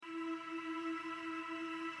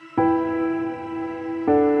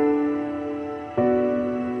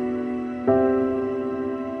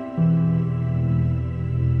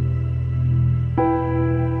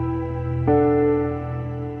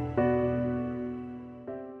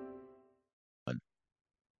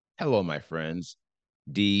Hello, my friends.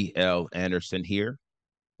 D.L. Anderson here.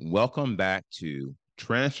 Welcome back to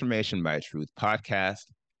Transformation by Truth podcast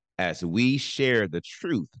as we share the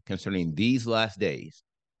truth concerning these last days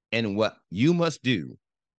and what you must do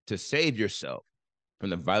to save yourself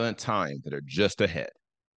from the violent times that are just ahead.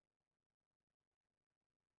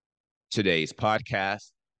 Today's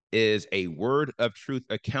podcast is a word of truth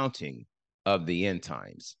accounting of the end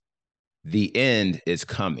times. The end is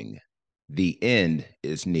coming. The end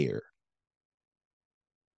is near.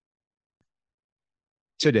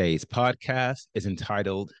 Today's podcast is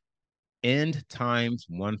entitled End Times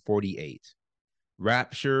 148,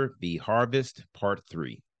 Rapture the Harvest, Part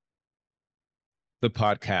 3. The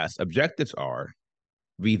podcast objectives are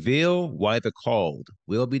reveal why the called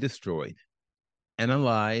will be destroyed,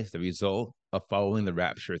 analyze the result of following the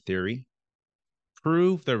rapture theory,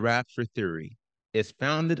 prove the rapture theory is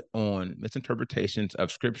founded on misinterpretations of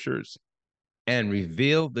scriptures, and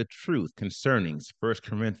reveal the truth concerning 1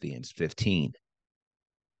 Corinthians 15.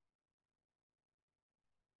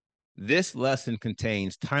 This lesson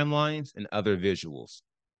contains timelines and other visuals.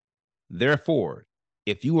 Therefore,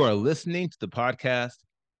 if you are listening to the podcast,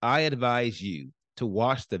 I advise you to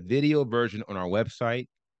watch the video version on our website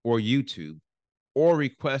or YouTube, or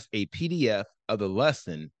request a PDF of the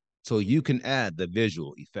lesson so you can add the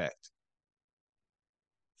visual effect.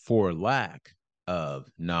 For lack of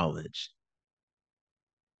knowledge.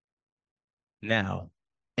 Now,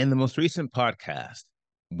 in the most recent podcast,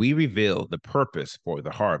 we revealed the purpose for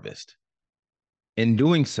the harvest. In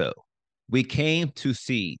doing so, we came to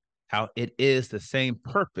see how it is the same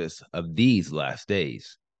purpose of these last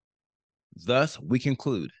days. Thus, we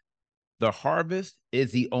conclude the harvest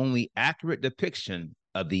is the only accurate depiction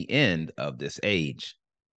of the end of this age.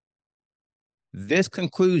 This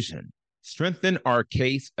conclusion strengthened our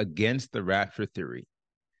case against the rapture theory,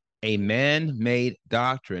 a man-made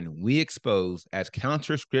doctrine we exposed as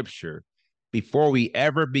counter-scripture before we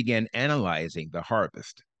ever began analyzing the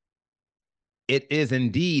harvest. It is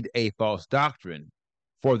indeed a false doctrine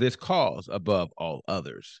for this cause above all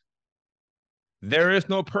others. There is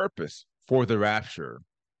no purpose for the rapture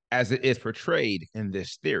as it is portrayed in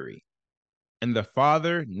this theory, and the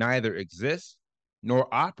Father neither exists nor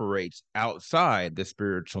operates outside the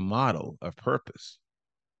spiritual model of purpose.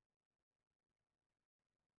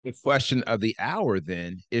 The question of the hour,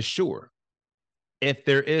 then, is sure. If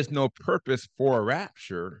there is no purpose for a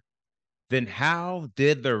rapture, then how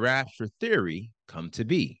did the rapture theory come to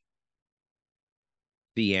be?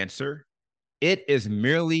 The answer, it is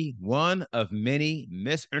merely one of many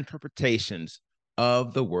misinterpretations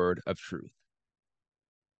of the word of truth.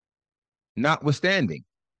 Notwithstanding,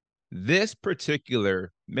 this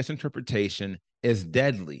particular misinterpretation is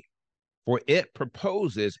deadly, for it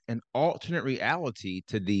proposes an alternate reality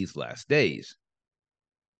to these last days.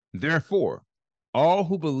 Therefore, all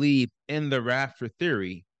who believe in the rapture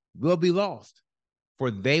theory will be lost,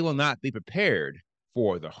 for they will not be prepared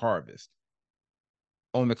for the harvest.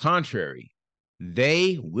 On the contrary,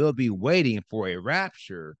 they will be waiting for a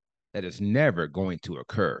rapture that is never going to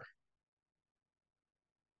occur.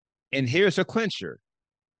 And here's a clincher.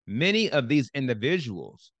 Many of these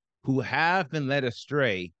individuals who have been led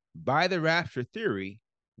astray by the rapture theory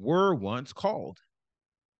were once called.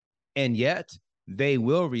 And yet, they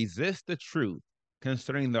will resist the truth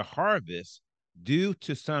concerning the harvest due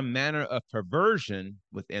to some manner of perversion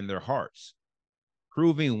within their hearts,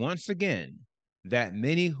 proving once again that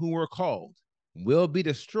many who were called will be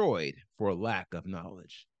destroyed for lack of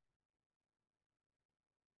knowledge.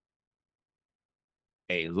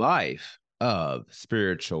 A life of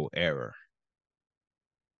spiritual error.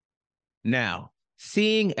 Now,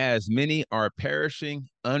 seeing as many are perishing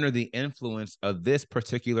under the influence of this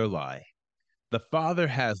particular lie, the Father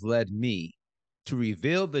has led me to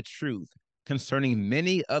reveal the truth concerning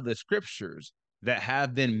many of the scriptures that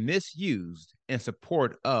have been misused in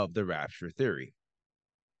support of the rapture theory.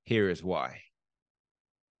 Here is why.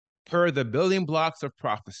 Per the building blocks of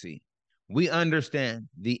prophecy, we understand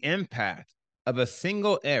the impact of a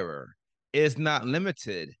single error is not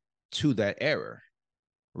limited to that error.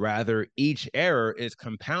 Rather, each error is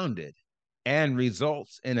compounded and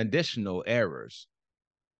results in additional errors.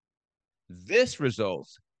 This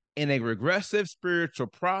results in a regressive spiritual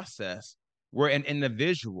process where an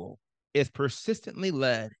individual is persistently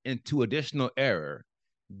led into additional error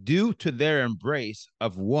due to their embrace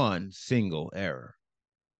of one single error.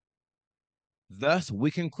 Thus, we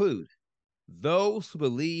conclude those who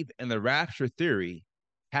believe in the rapture theory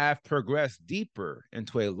have progressed deeper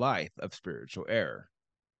into a life of spiritual error.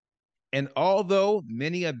 And although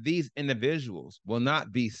many of these individuals will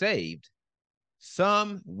not be saved,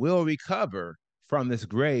 some will recover from this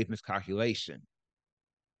grave miscalculation.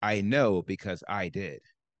 I know because I did.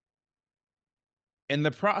 In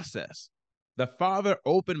the process, the Father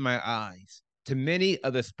opened my eyes to many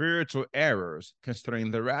of the spiritual errors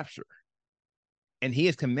concerning the rapture, and He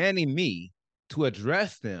is commanding me to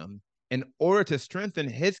address them in order to strengthen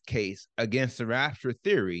His case against the rapture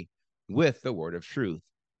theory with the word of truth.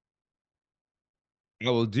 I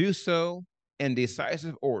will do so in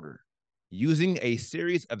decisive order, using a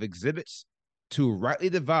series of exhibits to rightly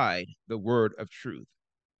divide the word of truth.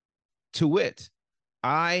 To wit,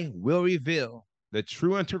 I will reveal the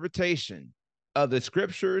true interpretation of the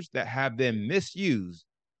scriptures that have been misused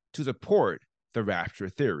to support the rapture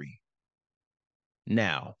theory.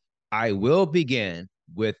 Now, I will begin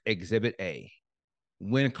with Exhibit A,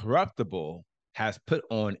 when corruptible has put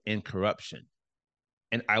on incorruption.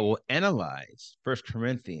 And I will analyze 1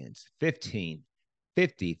 Corinthians 15,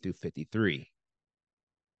 50 through 53.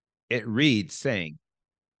 It reads, saying,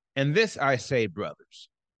 "And this I say, brothers,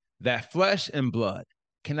 that flesh and blood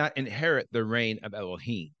cannot inherit the reign of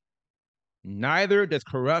Elohim, neither does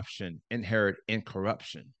corruption inherit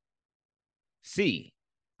incorruption. See,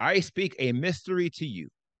 I speak a mystery to you.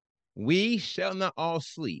 We shall not all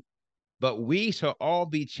sleep, but we shall all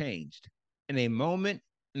be changed in a moment,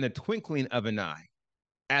 in the twinkling of an eye,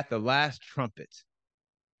 at the last trumpet.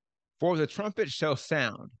 For the trumpet shall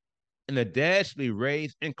sound, and the dead shall be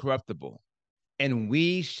raised incorruptible, and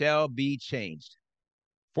we shall be changed.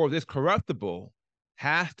 For this corruptible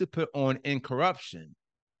has to put on incorruption,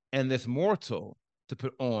 and this mortal to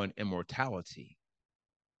put on immortality."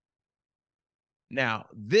 Now,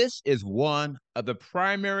 this is one of the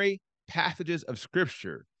primary passages of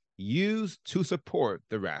Scripture used to support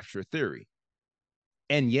the rapture theory.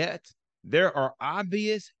 And yet, there are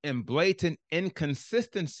obvious and blatant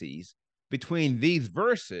inconsistencies between these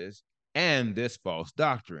verses and this false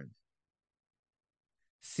doctrine.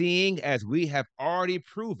 Seeing as we have already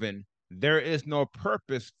proven there is no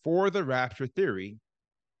purpose for the rapture theory,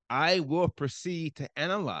 I will proceed to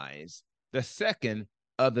analyze the second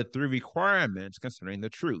of the three requirements concerning the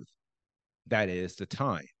truth, that is, the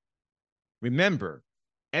time. Remember,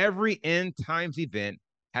 every end times event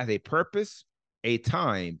has a purpose, a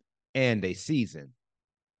time, and a season.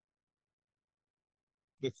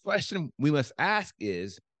 The question we must ask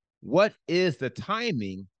is, what is the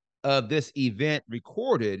timing of this event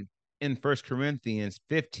recorded in 1 Corinthians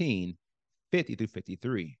 15, 50 through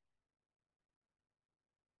 53?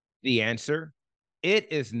 The answer,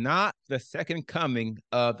 it is not the second coming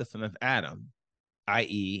of the Son of Adam,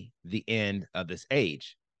 i.e., the end of this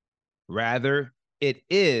age. Rather, it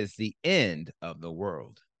is the end of the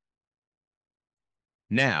world.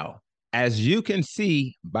 Now, as you can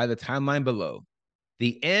see by the timeline below,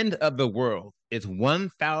 the end of the world is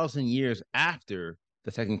 1,000 years after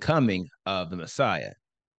the second coming of the Messiah.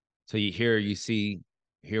 So you see,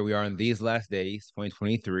 here we are in these last days,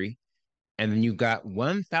 2023, and then you've got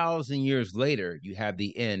 1,000 years later, you have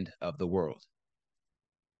the end of the world.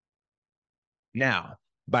 Now,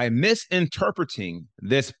 by misinterpreting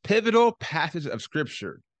this pivotal passage of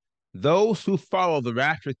Scripture, those who follow the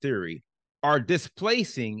rapture theory are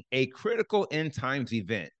displacing a critical end times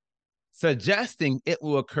event, suggesting it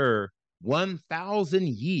will occur 1,000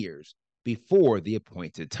 years before the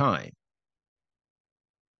appointed time.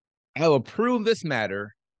 I will prove this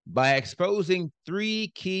matter by exposing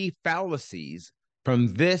three key fallacies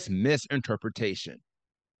from this misinterpretation.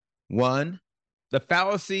 1, the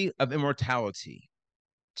fallacy of immortality.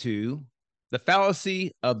 2, the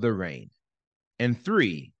fallacy of the reign. And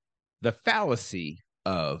 3, the fallacy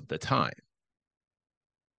of the time.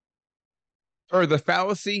 Or the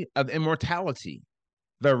fallacy of immortality.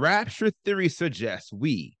 The rapture theory suggests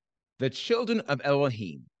we, the children of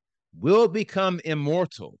Elohim, will become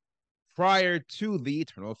immortal prior to the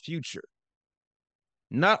eternal future.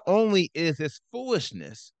 Not only is this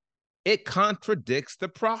foolishness, it contradicts the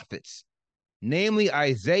prophets, namely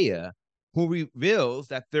Isaiah, who reveals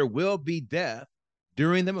that there will be death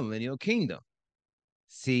during the millennial kingdom.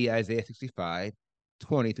 See Isaiah 65,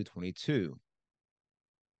 20 through 22.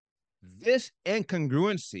 This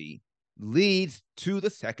incongruency leads to the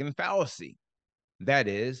second fallacy, that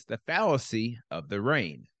is, the fallacy of the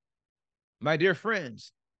reign. My dear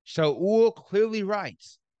friends, Shaul clearly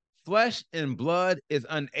writes, flesh and blood is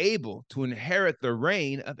unable to inherit the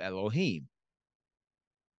reign of Elohim.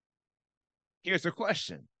 Here's the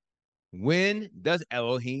question. When does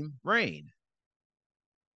Elohim reign?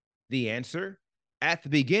 The answer, at the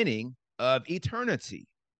beginning of eternity.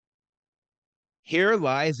 Here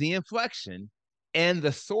lies the inflection and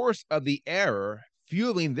the source of the error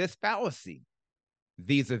fueling this fallacy.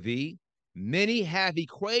 Vis-a-vis, many have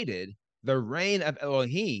equated the reign of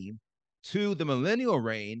Elohim to the millennial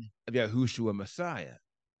reign of Yahushua Messiah.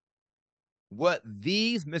 What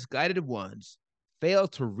these misguided ones fail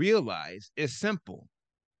to realize is simple.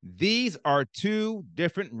 These are two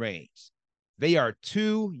different reigns. They are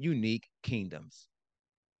two unique kingdoms.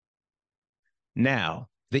 Now,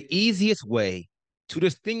 the easiest way to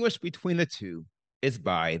distinguish between the two is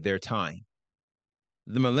by their time.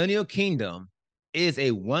 The millennial kingdom is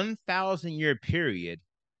a 1,000-year period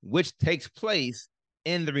which takes place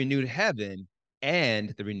in the renewed heaven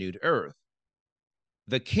and the renewed earth.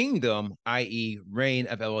 The kingdom, i.e., reign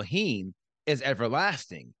of Elohim, is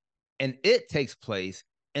everlasting, and it takes place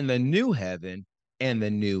in the new heaven and the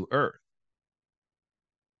new earth.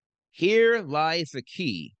 Here lies the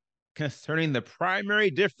key concerning the primary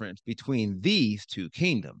difference between these two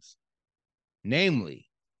kingdoms. Namely,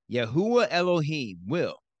 Yahuwah Elohim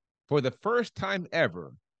will, for the first time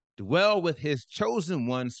ever, dwell with his chosen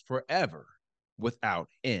ones forever, without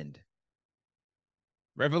end.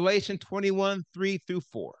 Revelation 21, 3 through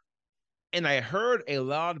 4. And I heard a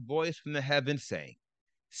loud voice from the heavens saying,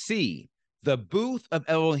 See, the booth of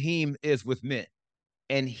Elohim is with men,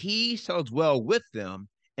 and he shall dwell with them,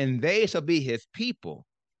 and they shall be his people,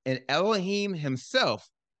 and Elohim himself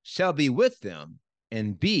shall be with them,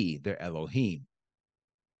 and be their Elohim.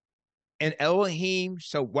 And Elohim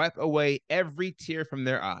shall wipe away every tear from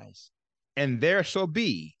their eyes, and there shall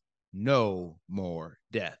be no more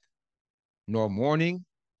death, nor mourning,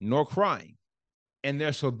 nor crying, and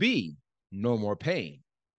there shall be no more pain,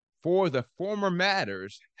 for the former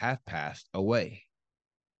matters have passed away.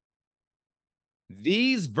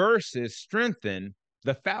 These verses strengthen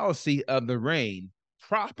the fallacy of the reign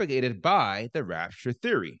propagated by the rapture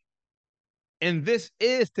theory. And this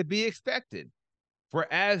is to be expected,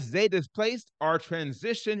 for as they displaced our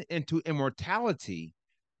transition into immortality,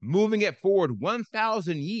 moving it forward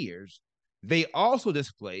 1,000 years, they also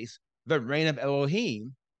displace the reign of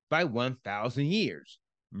Elohim by 1,000 years,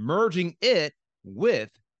 merging it with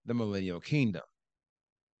the millennial kingdom.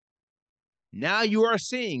 Now you are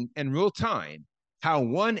seeing in real time how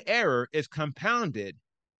one error is compounded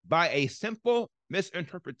by a simple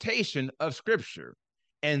misinterpretation of Scripture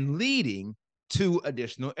and leading to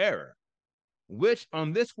additional error, which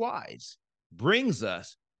on this wise brings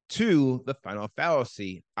us to the final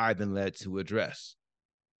fallacy I've been led to address.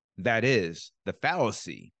 That is the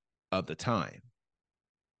fallacy of the time.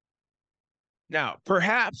 Now,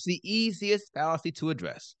 perhaps the easiest fallacy to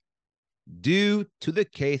address, due to the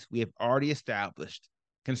case we have already established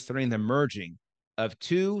concerning the merging of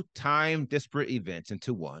two time disparate events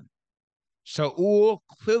into one, Shaul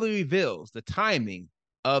clearly reveals the timing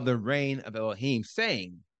of the reign of Elohim,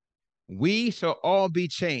 saying, We shall all be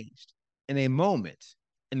changed in a moment,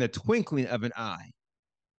 in the twinkling of an eye,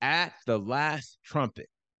 at the last trumpet.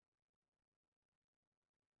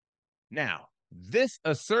 Now, this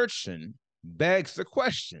assertion begs the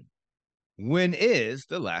question, when is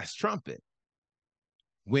the last trumpet?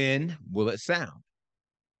 When will it sound?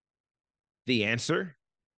 The answer,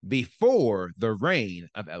 before the reign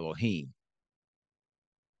of Elohim.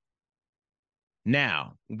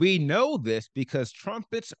 Now, we know this because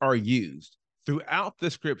trumpets are used throughout the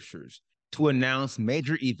scriptures to announce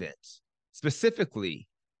major events, specifically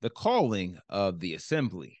the calling of the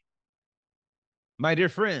assembly. My dear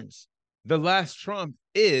friends, the last trump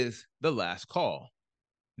is the last call,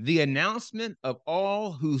 the announcement of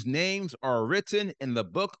all whose names are written in the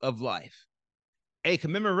book of life, a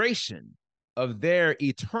commemoration of their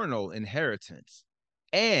eternal inheritance,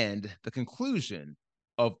 and the conclusion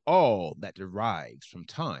of all that derives from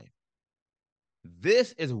time.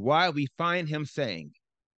 This is why we find him saying,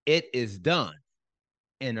 It is done,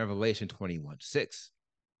 in Revelation 21:6.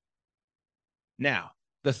 Now,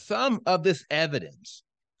 the sum of this evidence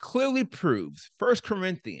clearly proves 1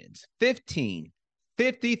 Corinthians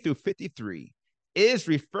 15:50 through 53 is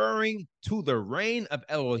referring to the reign of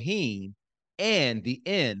Elohim and the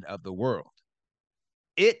end of the world.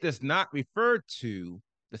 It does not refer to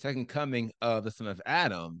the second coming of the son of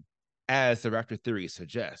Adam, as the Rapture Theory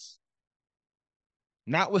suggests.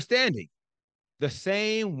 Notwithstanding, the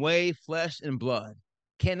same way flesh and blood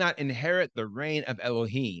cannot inherit the reign of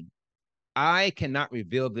Elohim, I cannot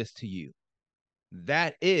reveal this to you.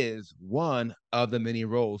 That is one of the many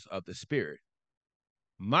roles of the Spirit.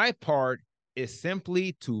 My part is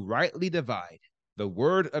simply to rightly divide the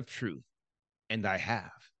word of truth, and I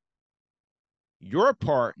have. Your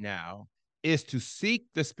part now is to seek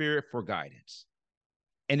the Spirit for guidance.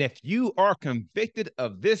 And if you are convicted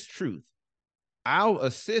of this truth, I'll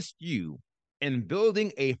assist you in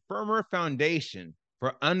building a firmer foundation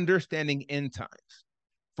for understanding end times.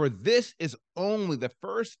 For this is only the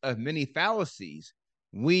first of many fallacies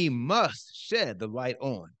we must shed the light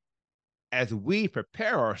on as we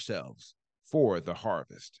prepare ourselves for the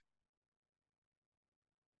harvest.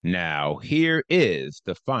 Now, here is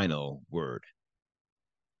the final word.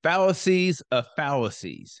 Fallacies of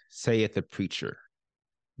fallacies, saith the preacher.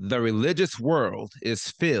 The religious world is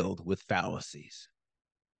filled with fallacies.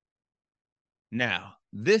 Now,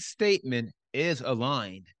 this statement is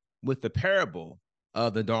aligned with the parable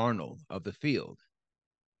of the darnel of the field.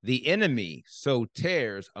 The enemy sowed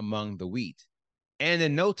tares among the wheat, and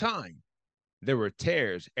in no time there were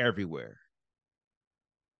tares everywhere.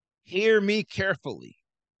 Hear me carefully.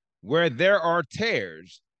 Where there are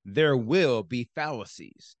tares, there will be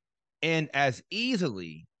fallacies. And as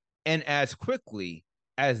easily and as quickly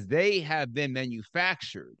as they have been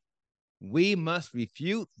manufactured, we must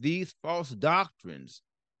refute these false doctrines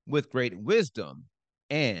with great wisdom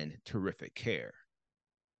and terrific care.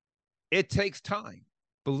 It takes time.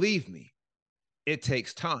 Believe me, it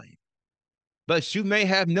takes time. But you may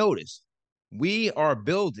have noticed we are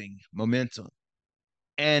building momentum.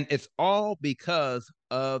 And it's all because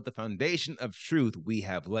of the foundation of truth we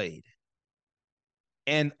have laid.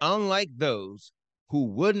 And unlike those who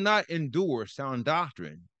would not endure sound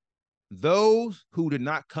doctrine, those who did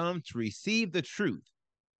not come to receive the truth,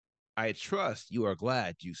 I trust you are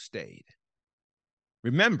glad you stayed.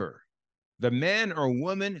 Remember, the man or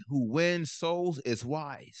woman who wins souls is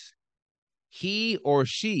wise. He or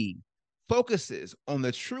she focuses on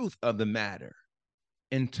the truth of the matter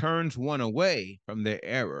and turns one away from their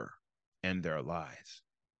error and their lies.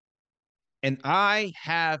 And I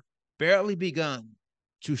have barely begun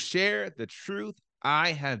to share the truth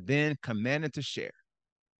I have been commanded to share.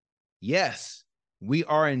 Yes, we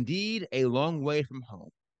are indeed a long way from home,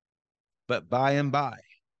 but by and by,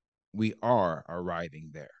 we are arriving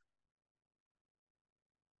there.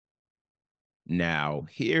 Now,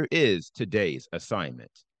 here is today's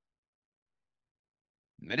assignment.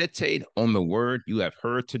 Meditate on the word you have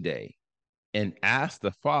heard today and ask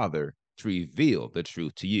the Father to reveal the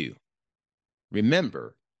truth to you.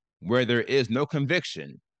 Remember, where there is no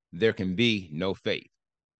conviction, there can be no faith.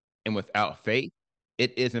 And without faith,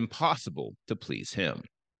 it is impossible to please Him.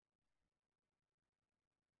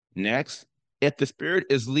 Next, if the Spirit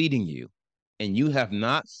is leading you and you have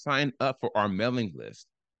not signed up for our mailing list,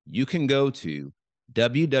 you can go to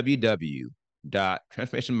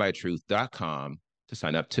www.transformationbytruth.com to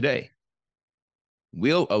sign up today.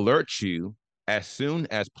 We'll alert you as soon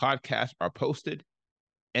as podcasts are posted,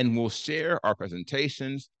 and we'll share our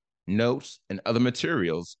presentations, notes, and other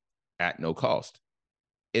materials at no cost.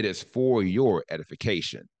 It is for your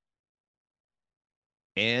edification.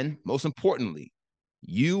 And most importantly,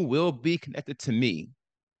 you will be connected to me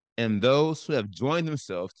and those who have joined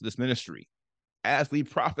themselves to this ministry as we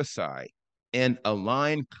prophesy and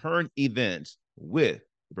align current events with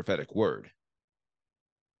the prophetic word.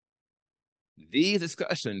 These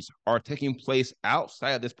discussions are taking place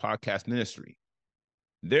outside of this podcast ministry.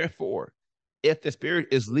 Therefore, if the Spirit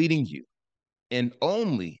is leading you, and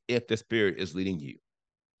only if the Spirit is leading you,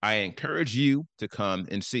 I encourage you to come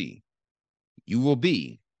and see. You will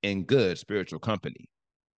be in good spiritual company.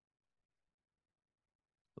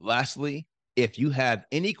 Lastly, if you have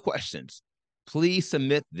any questions, please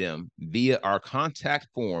submit them via our contact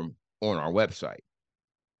form on our website.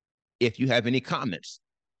 If you have any comments,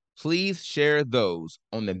 please share those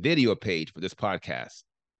on the video page for this podcast,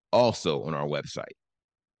 also on our website.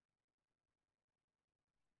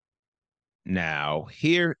 Now,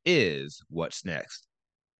 here is what's next.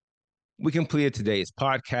 We completed today's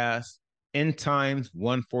podcast, End Times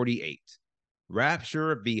 148,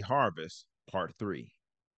 Rapture v. Harvest, Part 3.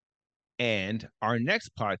 And our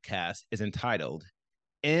next podcast is entitled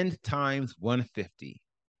End Times 150,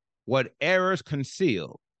 What Errors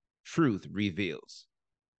Conceal, Truth Reveals.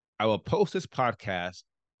 I will post this podcast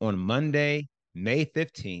on Monday, May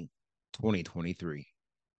 15th, 2023.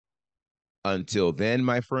 Until then,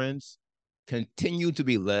 my friends, continue to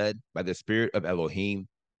be led by the Spirit of Elohim.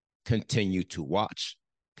 Continue to watch,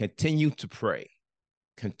 continue to pray,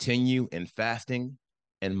 continue in fasting,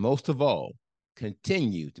 and most of all,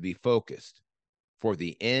 continue to be focused, for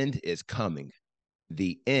the end is coming.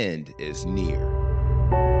 The end is near.